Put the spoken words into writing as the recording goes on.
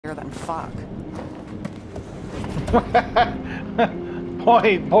than fuck.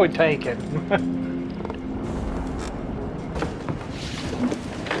 Point taken.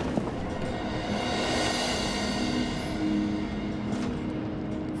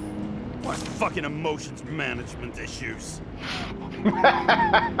 What fucking emotions management issues?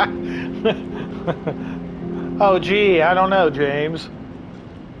 Oh gee, I don't know, James.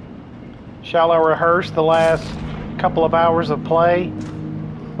 Shall I rehearse the last couple of hours of play?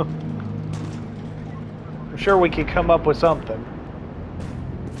 I'm sure we could come up with something.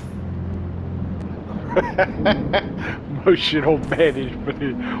 Emotional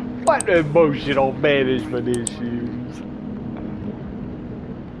management. What emotional management issues?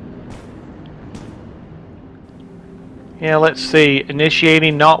 Yeah, let's see.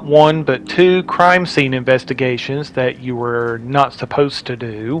 Initiating not one but two crime scene investigations that you were not supposed to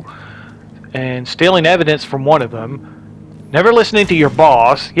do, and stealing evidence from one of them. Never listening to your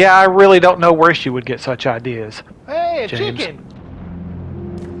boss. Yeah, I really don't know where she would get such ideas. Hey, a James. chicken!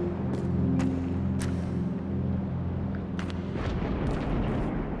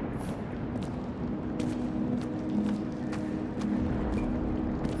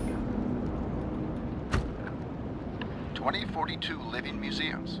 Living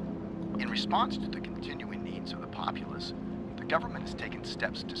museums. In response to the continuing needs of the populace, the government has taken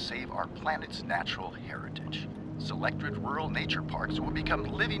steps to save our planet's natural heritage. Selected rural nature parks will become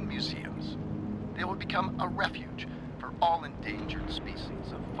living museums. They will become a refuge for all endangered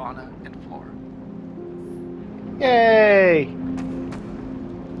species of fauna and flora. Yay!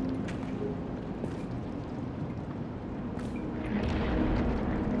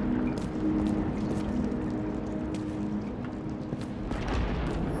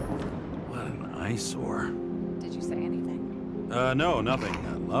 Eyesore. Did you say anything? No,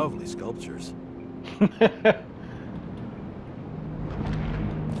 nothing. Lovely sculptures.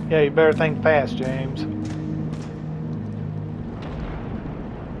 Yeah, you better think fast, James.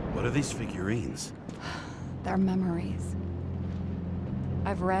 What are these figurines? They're memories.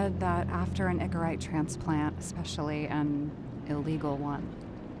 I've read that after an Icarite transplant, especially an illegal one,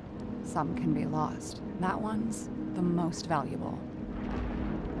 some can be lost. That one's the most valuable.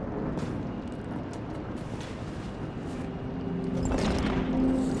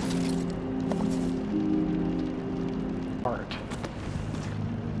 Art.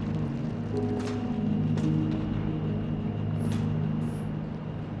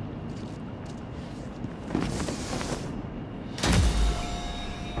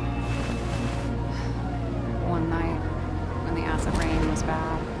 One night, when the acid rain was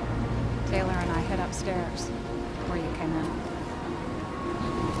bad, Taylor and I hid upstairs, where you came in.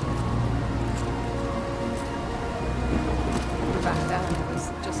 Back then, it was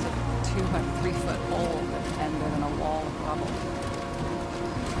just a 2 by 3 foot hole that ended in a wall of rubble.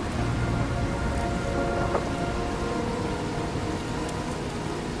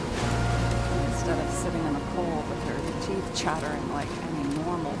 Instead of sitting in the cold with her teeth chattering like any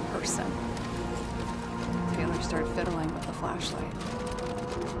normal person, Taylor started fiddling with the flashlight.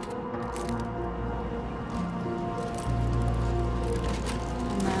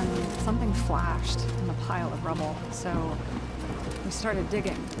 And then something flashed in the pile of rubble, so we started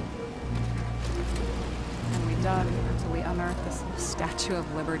digging. And we dug until we unearthed this Statue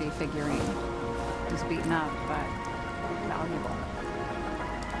of Liberty figurine. It was beaten up, but valuable.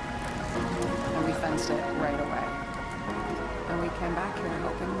 And we fenced it right away. And we came back here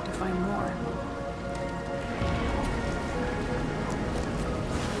hoping to find more.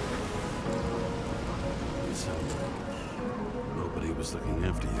 So, nobody was looking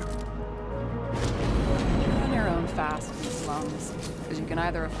after you. You're on your own fast in the slums, because you can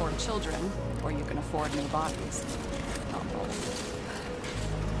either afford children, or you can afford new bodies. Not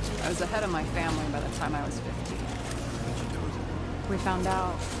both. I was ahead of my family by the time I was 15. How'd you do it? We found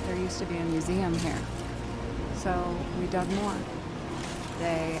out there used to be a museum here. So we dug more.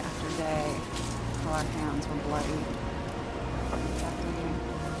 Day after day, till our hands were bloody. We kept digging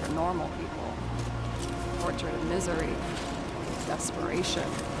for normal people. Tortured in misery, desperation,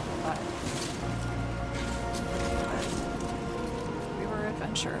 but we were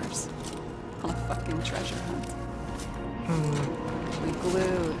adventurers on a fucking treasure hunt. We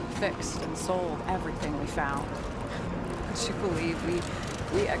glued, fixed, and sold everything we found. Would you believe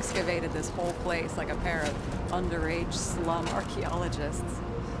we excavated this whole place like a pair of underage slum archaeologists?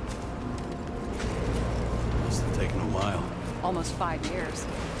 Must have taken a while. Almost 5 years,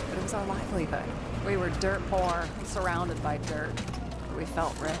 but it was our livelihood. We were dirt poor, surrounded by dirt. We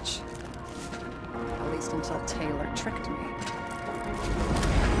felt rich. At least until Taylor tricked me.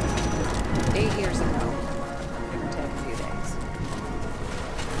 8 years ago. It would take a few days.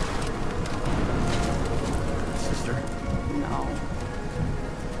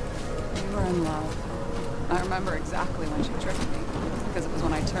 in love. I remember exactly when she tricked me, because it was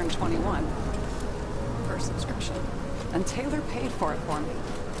when I turned 21. First subscription. And Taylor paid for it for me.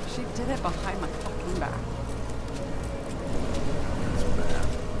 She did it behind my fucking back. That's bad.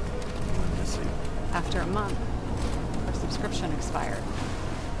 I'm missing. After a month, her subscription expired.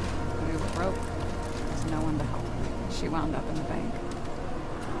 We were broke. There was no one to help. She wound up in the bank.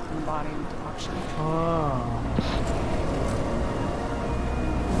 And the body went to auction. Oh.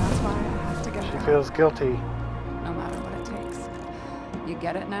 And that's why I have to get She her feels out, guilty. no matter what it takes. You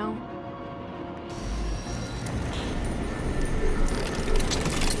get it now?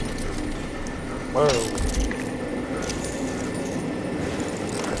 Whoa.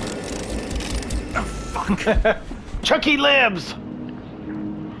 Oh, fuck! Chucky lives!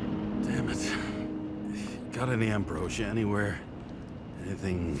 Damn it. Got any ambrosia anywhere?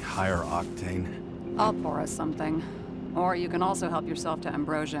 Anything higher octane? I'll pour us something. Or you can also help yourself to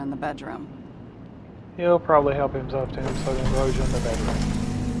ambrosia in the bedroom. He'll probably help himself to some ambrosia in the bedroom.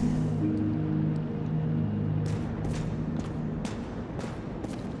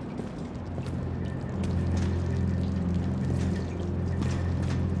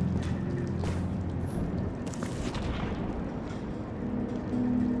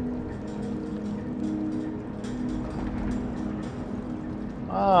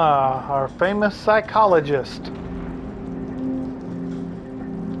 Ah, our famous psychologist.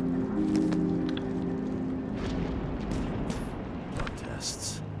 Blood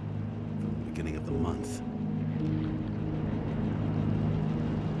tests. From the beginning of the month.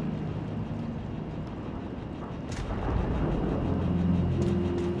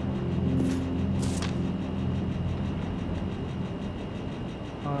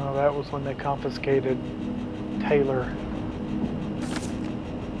 That was when they confiscated Taylor.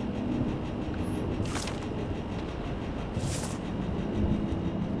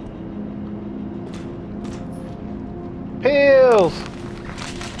 Pills!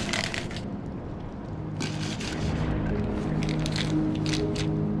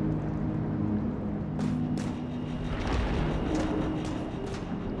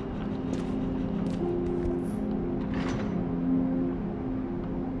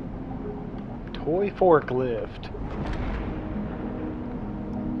 Toy forklift.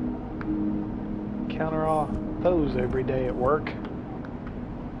 Counter all those every day at work.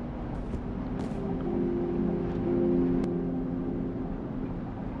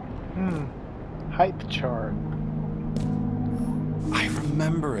 Height chart. I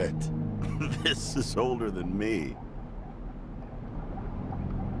remember it. This is older than me.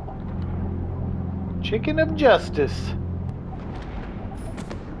 Chicken of Justice.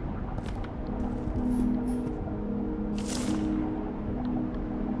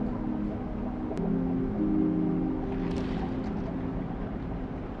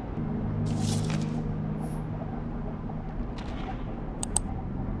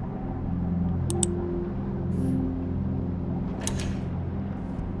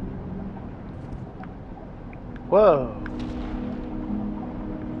 Whoa.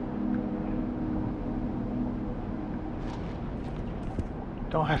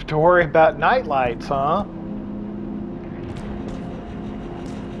 Don't have to worry about night lights, huh?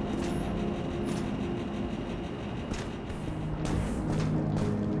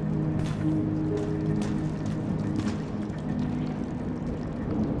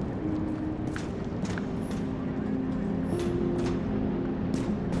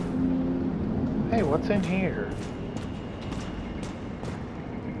 Hey, what's in here?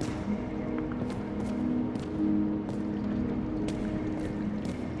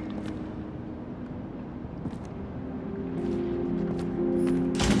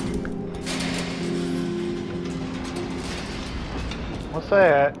 What's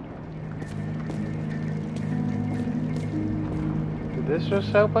that? Did this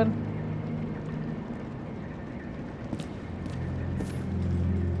just open?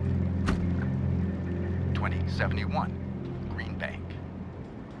 Green Bank.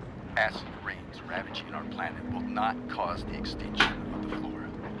 Acid rains ravaging our planet will not cause the extinction of the flora.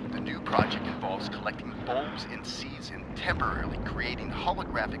 The new project involves collecting bulbs and seeds and temporarily creating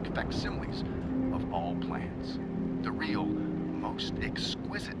holographic facsimiles of all plants. The real, most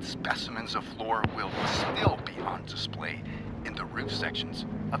exquisite specimens of flora will still be on display in the roof sections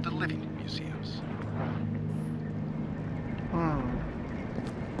of the living museums.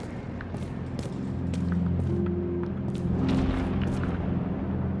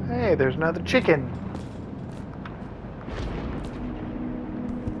 Hey, there's another chicken.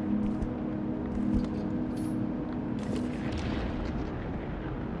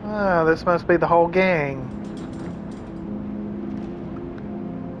 Ah, this must be the whole gang.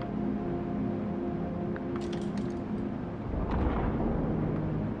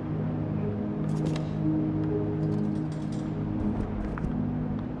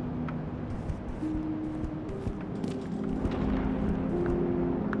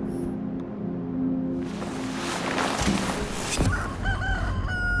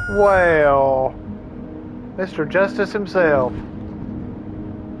 Well, Mr. Justice himself.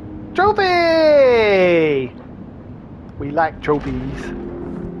 Trophy! We like trophies.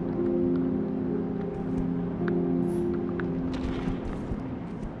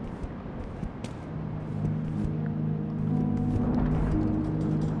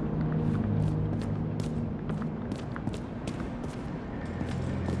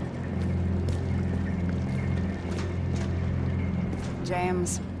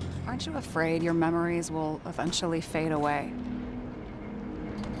 James, aren't you afraid your memories will eventually fade away?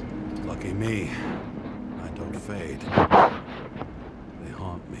 Lucky me. I don't fade. They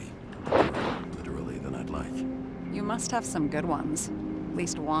haunt me. More literally than I'd like. You must have some good ones. At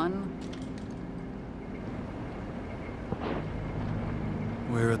least one.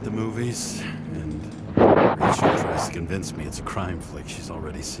 We're at the movies, and Rachel tries to convince me it's a crime flick she's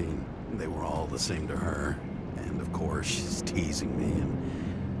already seen. They were all the same to her. And of course, she's teasing me,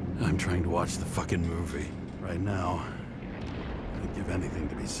 and I'm trying to watch the fucking movie. Right now, I'd give anything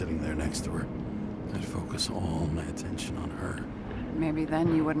to be sitting there next to her. I'd focus all my attention on her. Maybe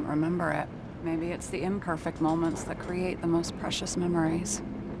then you wouldn't remember it. Maybe it's the imperfect moments that create the most precious memories.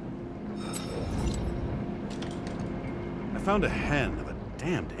 I found a hen of a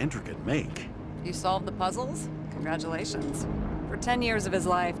damned intricate make. You solved the puzzles? Congratulations. For 10 years of his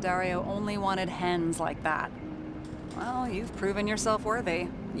life, Dario only wanted hens like that. Well, you've proven yourself worthy.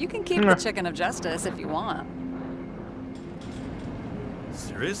 You can keep the chicken of justice if you want.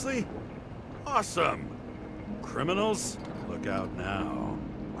 Seriously? Awesome! Criminals, look out now.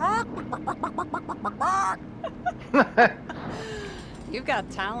 You've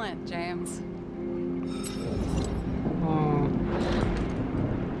got talent, James.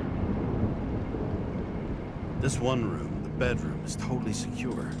 This one room, the bedroom, is totally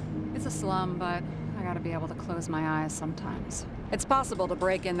secure. It's a slum, but I gotta be able to close my eyes sometimes. It's possible to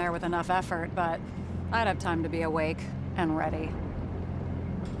break in there with enough effort, but I'd have time to be awake and ready.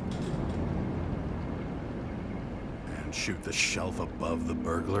 And shoot the shelf above the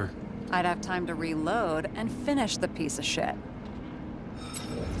burglar? I'd have time to reload and finish the piece of shit.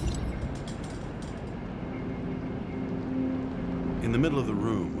 In the middle of the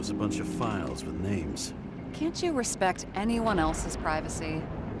room was a bunch of files with names. Can't you respect anyone else's privacy?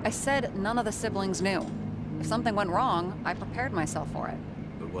 I said none of the siblings knew. If something went wrong, I prepared myself for it.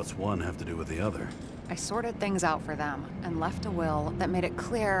 But what's one have to do with the other? I sorted things out for them and left a will that made it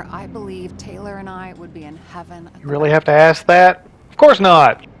clear I believed Taylor and I would be in heaven. You really have to ask that? Of course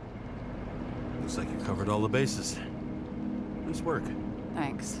not. Looks like you covered all the bases. Nice work.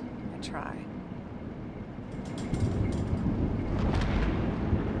 Thanks. I try.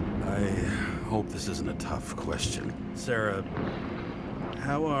 I hope this isn't a tough question. Sarah,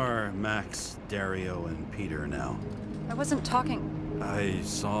 how are Max, Dario, and Peter now? I wasn't talking. I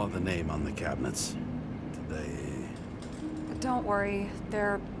saw the name on the cabinets. Did they... Don't worry.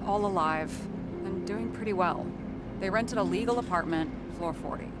 They're all alive and doing pretty well. They rented a legal apartment, floor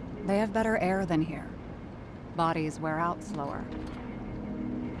 40. They have better air than here. Bodies wear out slower.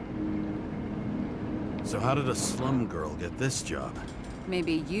 So how did a slum girl get this job?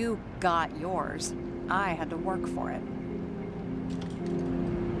 Maybe you got yours. I had to work for it.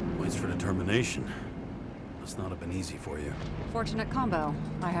 Points for determination. Must not have been easy for you. Fortunate combo.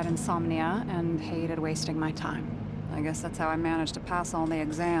 I had insomnia and hated wasting my time. I guess that's how I managed to pass all the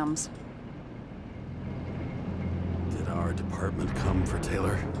exams. Did our department come for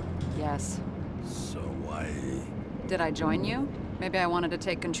Taylor? Yes. So why... Did I join you? Maybe I wanted to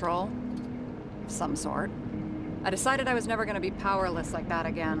take control? Of some sort. I decided I was never going to be powerless like that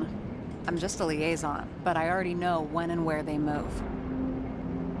again. I'm just a liaison, but I already know when and where they move.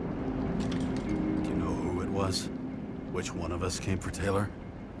 Do you know who it was? Which one of us came for Taylor?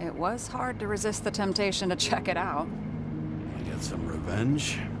 It was hard to resist the temptation to check it out. I get some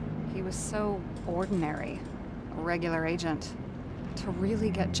revenge? He was so ordinary. A regular agent. To really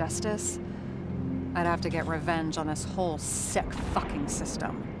get justice, I'd have to get revenge on this whole sick fucking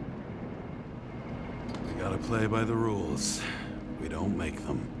system. We gotta play by the rules. We don't make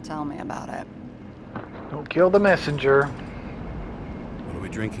them. Tell me about it. Don't kill the messenger. What are we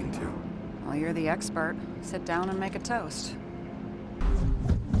drinking to? Well, you're the expert. Sit down and make a toast.